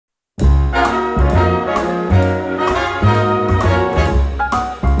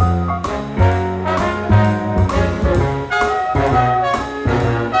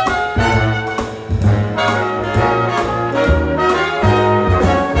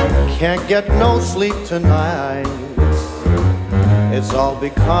can't get no sleep tonight. It's all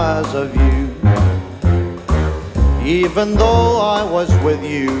because of you. Even though I was with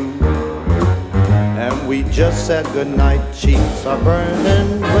you and we just said goodnight, cheeks are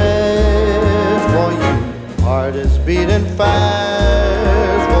burning red for you. Heart is beating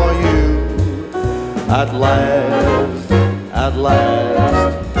fast for you. At last, at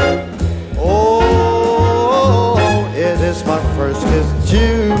last. Oh, it is my first kiss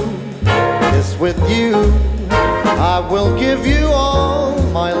due. Kiss with you. I will give you all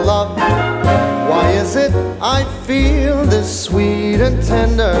my love. Why is it I feel this sweet and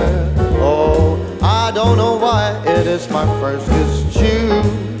tender? Oh, I don't know why. It is my first kiss due.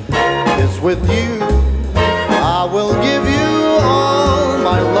 Kiss with you. I will give you all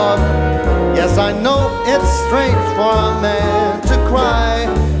my love. Yes, I know it's strange for a man to cry.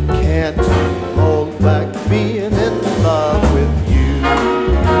 Can't hold back being in love with you.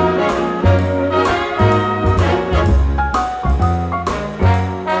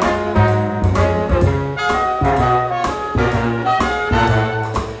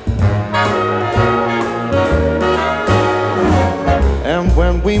 And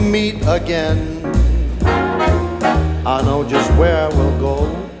when we meet again, I know just where we'll go.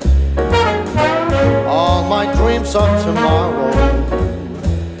 All my dreams of tomorrow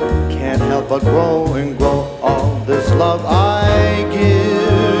can't help but grow and grow. All this love I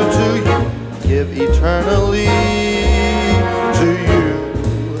give to you, give eternally to you.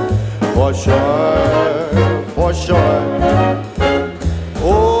 For sure, for sure.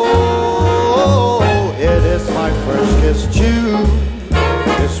 Oh, it is my first kiss too.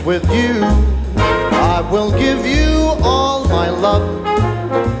 Kiss with you. I will give you all my love.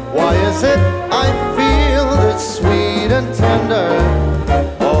 Why is it I feel this sweet and tender?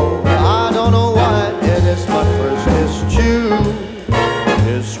 Oh, I don't know why. It is my first kiss too.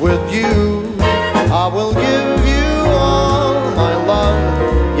 Kiss with you. I will give you all my love.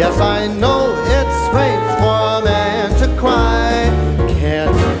 Yes, I know it's strange for a man to cry.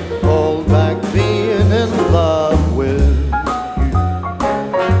 Can't hold back being in love with you.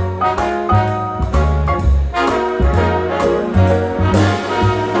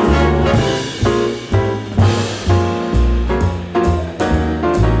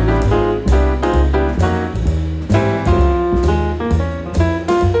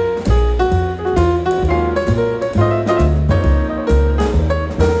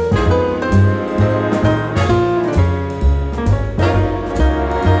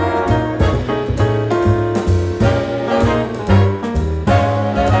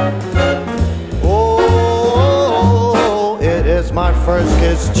 First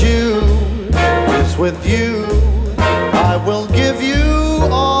kiss due, kiss with you. I will give you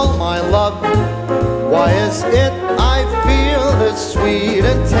all my love. Why is it I feel this sweet